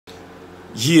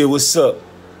Yeah, what's up?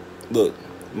 Look,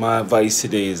 my advice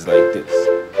today is like this.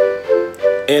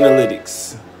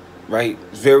 Analytics, right?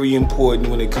 Very important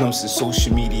when it comes to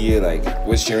social media. Like,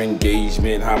 what's your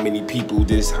engagement? How many people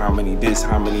this, how many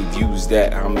views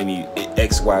that, how many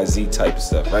XYZ type of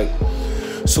stuff, right?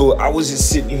 So I was just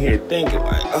sitting here thinking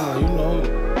like,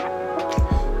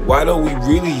 why don't we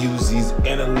really use these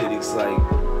analytics like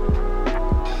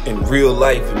in real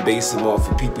life and base them off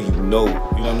of people you know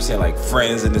what I'm saying, like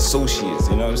friends and associates,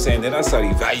 you know what I'm saying? Then I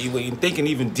started evaluating, thinking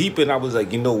even deeper, and I was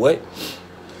like, you know what?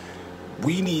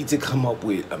 We need to come up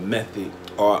with a method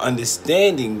or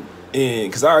understanding,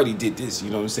 because I already did this, you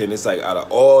know what I'm saying? It's like out of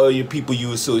all your people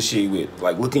you associate with,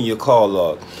 like look in your call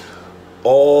log,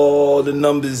 all the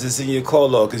numbers that's in your call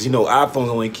log, because iPhones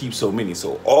only keep so many.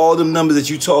 So all the numbers that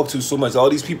you talk to so much, all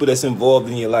these people that's involved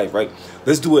in your life, right?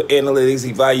 Let's do an analytics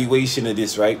evaluation of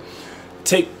this, right?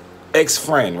 Take X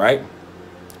friend, right?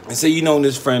 And say you known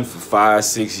this friend for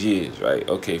 5-6 years, right?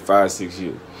 Okay, 5-6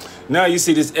 years. Now you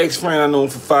see this X friend I known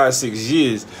for 5-6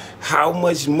 years. How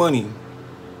much money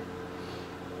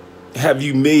have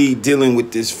you made dealing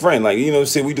with this friend? Like, you know what I'm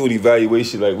saying? We doing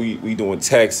evaluation, like we doing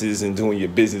taxes and doing your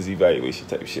business evaluation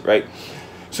type of shit, right?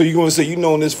 So you're going to say you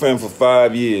known this friend for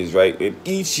 5 years, right? And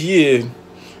each year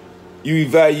you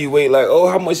evaluate like, oh,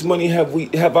 how much money have we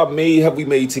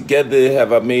made together?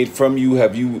 Have I made from you?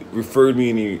 Have you referred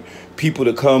me any people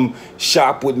to come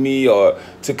shop with me, or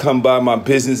to come buy my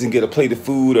business and get a plate of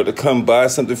food, or to come buy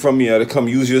something from me, or to come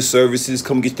use your services,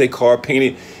 come get their car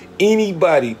painted?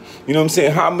 Anybody, you know what I'm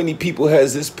saying? How many people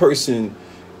has this person,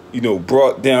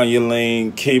 brought down your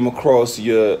lane, came across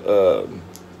your,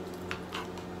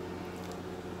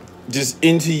 just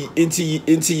into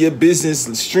your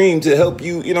business stream to help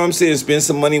you, you know what I'm saying, spend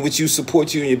some money with you,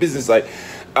 support you in your business? Like,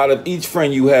 out of each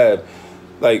friend you have,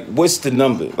 like, what's the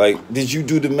number? Like, did you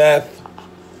do the math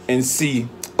and see,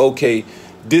 okay,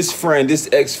 this friend, this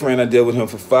ex-friend, I dealt with him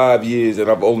for 5 years and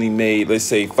I've only made, let's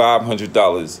say,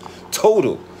 $500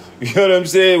 total. You know what I'm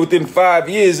saying? Within 5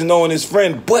 years of knowing his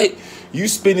friend, but you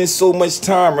spending so much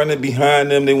time running behind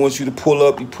them. They want you to pull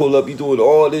up, you doing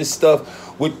all this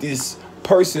stuff with this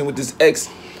person, with this ex,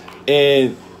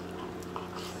 and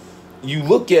you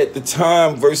look at the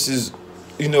time versus,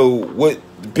 what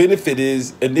the benefit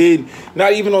is, and then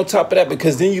not even on top of that,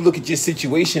 because then you look at your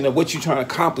situation of what you're trying to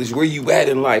accomplish, where you at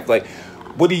in life, like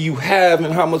what do you have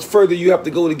and how much further you have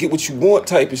to go to get what you want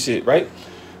type of shit, right?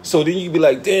 So then you be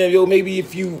like, damn, maybe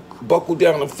if you buckle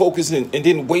down and focus and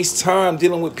didn't waste time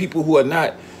dealing with people who are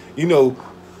not, you're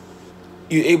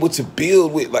able to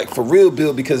build with, like, for real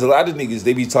build, because a lot of niggas,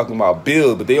 they be talking about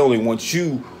build, but they only want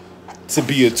you to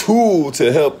be a tool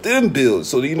to help them build.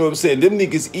 So, you know what I'm saying? Them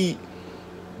niggas eat,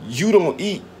 you don't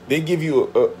eat. They give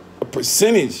you a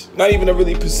percentage, not even a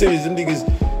really percentage. Them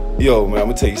niggas, yo, man, I'm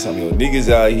gonna tell you something, yo. Niggas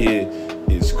out here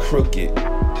is crooked.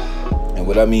 And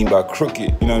what I mean by crooked,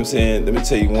 you know what I'm saying? Let me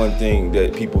tell you one thing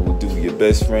that people will do. Your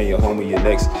best friend, your homie, your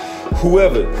next,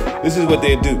 whoever, this is what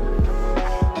they do.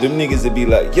 Them niggas that be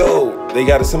like, yo, they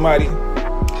got somebody,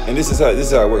 and this is how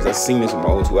it works. I seen this with my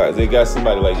own 2 eyes. They got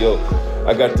somebody like, yo,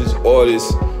 I got this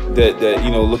artist that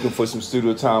looking for some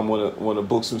studio time, wanna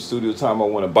book some studio time, I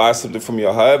wanna buy something from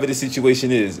you. However the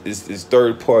situation is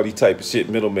third party type of shit,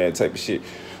 middleman type of shit.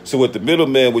 So with the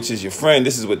middleman, which is your friend,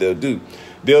 this is what they'll do.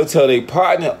 They'll tell their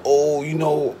partner, oh, I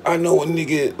know a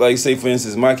nigga, like, say for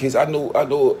instance, in my case, I know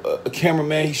a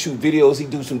cameraman, he shoot videos, he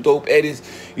do some dope edits,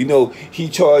 he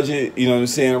charging, you know what I'm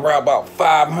saying, around about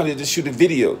 $500 to shoot a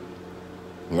video,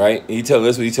 right? And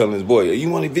that's what he telling his boy. You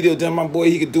want a video done, my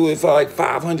boy? He could do it for like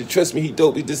 $500. Trust me, he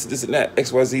dope. He this and that,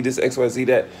 XYZ this, XYZ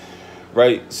that,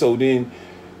 right? So then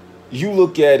you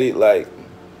look at it like,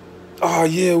 oh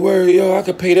yeah, word, yo, I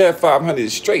could pay that $500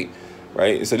 straight,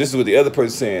 right? And so this is what the other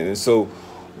person's saying. And so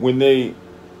when they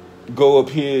go up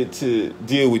here to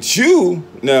deal with you,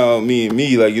 now me, like,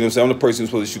 you know what I'm saying, I'm the person who's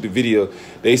supposed to shoot the video.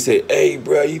 They say, hey,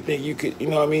 bro, you think you could,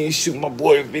 shoot my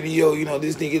boy a video?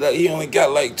 This nigga, like, he only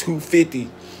got like $250.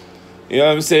 You know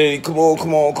what I'm saying? Come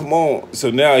on. So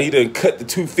now he done cut the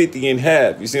 $250 in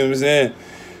half. You see what I'm saying?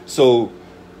 So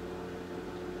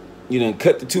you done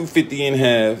cut the $250 in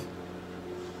half.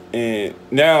 And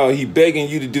now he begging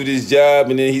you to do this job,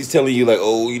 and then he's telling you like,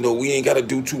 oh, we ain't got to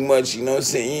do too much, you know what I'm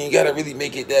saying? You ain't got to really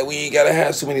make it that. We ain't got to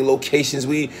have so many locations.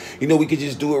 We could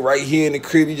just do it right here in the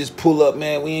crib. You just pull up,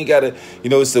 man. We ain't got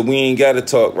to, so we ain't got to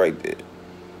talk right there.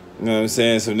 You know what I'm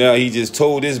saying? So now he just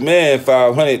told this man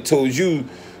 500, told you,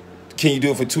 can you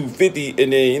do it for $250?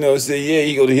 And then, say, yeah,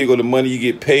 here go the money, you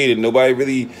get paid, and nobody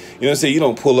really, you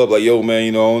don't pull up like, yo, man,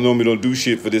 I don't know me, don't do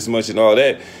shit for this much and all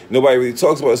that. Nobody really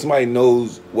talks about it. Somebody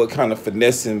knows what kind of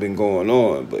finessing been going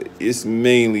on, but it's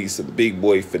mainly some big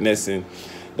boy finessing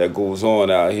that goes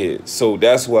on out here. So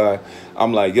that's why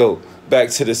I'm like, yo, back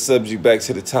to the subject, back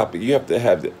to the topic. You have to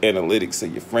have the analytics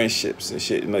of your friendships and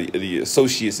shit, your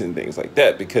associates and things like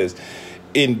that. Because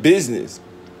in business,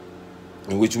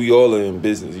 in which we all are in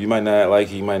business, you might not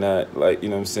like it, you might not like, you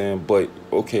know what I'm saying? But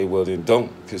okay, well then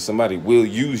don't, because somebody will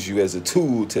use you as a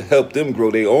tool to help them grow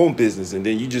their own business. And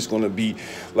then you're just going to be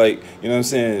like, you know what I'm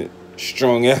saying,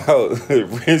 strung out,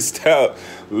 rinsed out,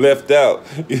 left out,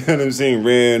 you know what I'm saying,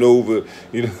 ran over,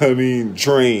 you know what I mean,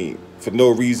 drained for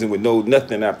no reason, with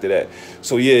nothing after that.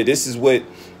 So yeah, this is what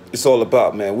it's all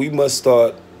about, man. We must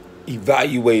start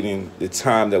evaluating the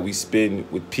time that we spend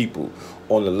with people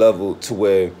on the level to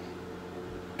where,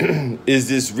 is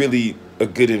this really a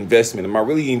good investment? Am I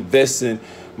really investing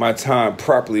my time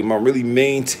properly? Am I really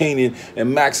maintaining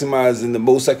and maximizing the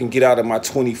most I can get out of my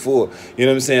 24? You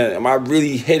know what I'm saying? Am I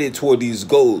really headed toward these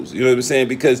goals? You know what I'm saying?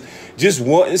 Because just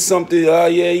wanting something, yeah,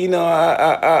 you know,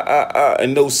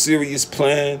 and no serious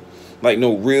plan, like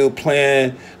no real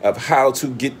plan of how to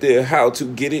get there, how to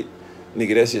get it,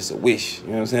 nigga, that's just a wish. You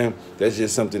know what I'm saying? That's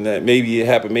just something that maybe it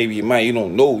happened, maybe it might, you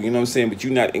don't know, you know what I'm saying? But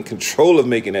you're not in control of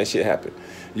making that shit happen.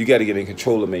 You got to get in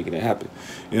control of making it happen.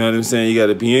 You know what I'm saying? You got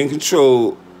to be in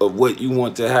control of what you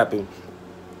want to happen.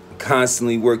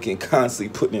 Constantly working,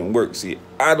 constantly putting in work. See,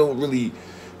 I don't really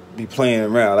be playing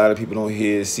around. A lot of people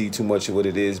don't see too much of what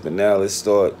it is. But now let's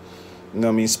start, you know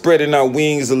what I mean, spreading our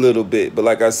wings a little bit. But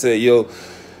like I said, yo,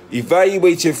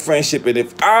 evaluate your friendship. And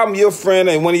if I'm your friend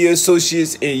and one of your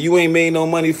associates and you ain't made no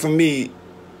money from me,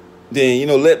 then, you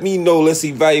know, let me know. Let's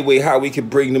evaluate how we can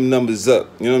bring them numbers up.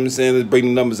 You know what I'm saying? Let's bring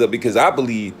them numbers up, because I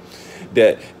believe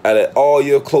that out of all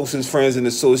your closest friends and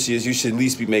associates, you should at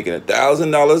least be making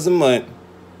 $1,000 a month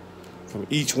from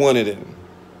each one of them.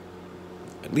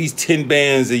 At least 10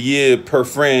 bands a year per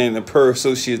friend and per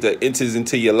associate that enters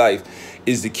into your life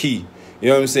is the key. You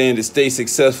know what I'm saying? To stay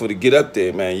successful, to get up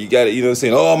there, man. You got to, you know what I'm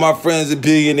saying? All my friends are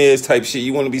billionaires type shit.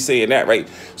 You want to be saying that, right?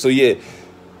 So, yeah.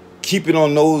 Keep it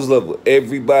on those level.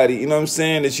 Everybody, you know what I'm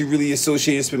saying, that you really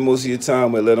associate and spend most of your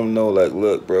time with, let them know, like,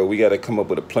 look, bro, we got to come up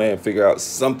with a plan, figure out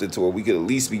something to where we could at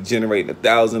least be generating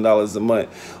 $1,000 a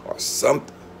month or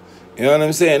something. You know what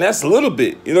I'm saying? That's a little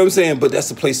bit, you know what I'm saying? But that's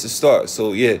the place to start.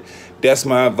 So, yeah, that's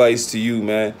my advice to you,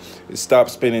 man. Stop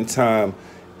spending time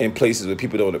in places where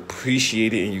people don't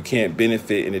appreciate it and you can't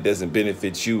benefit, and it doesn't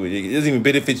benefit you. It doesn't even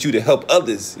benefit you to help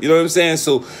others. You know what I'm saying?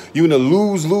 So you in a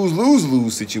lose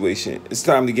situation. It's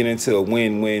time to get into a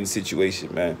win-win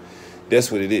situation, man.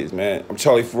 That's what it is, man. I'm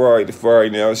Charlie Ferrari, the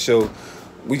Ferrari Now Show.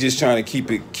 We just trying to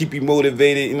keep you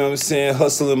motivated, you know what I'm saying?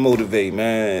 Hustle and motivate,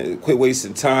 man. Quit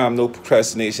wasting time, no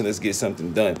procrastination. Let's get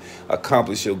something done.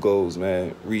 Accomplish your goals,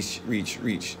 man. Reach.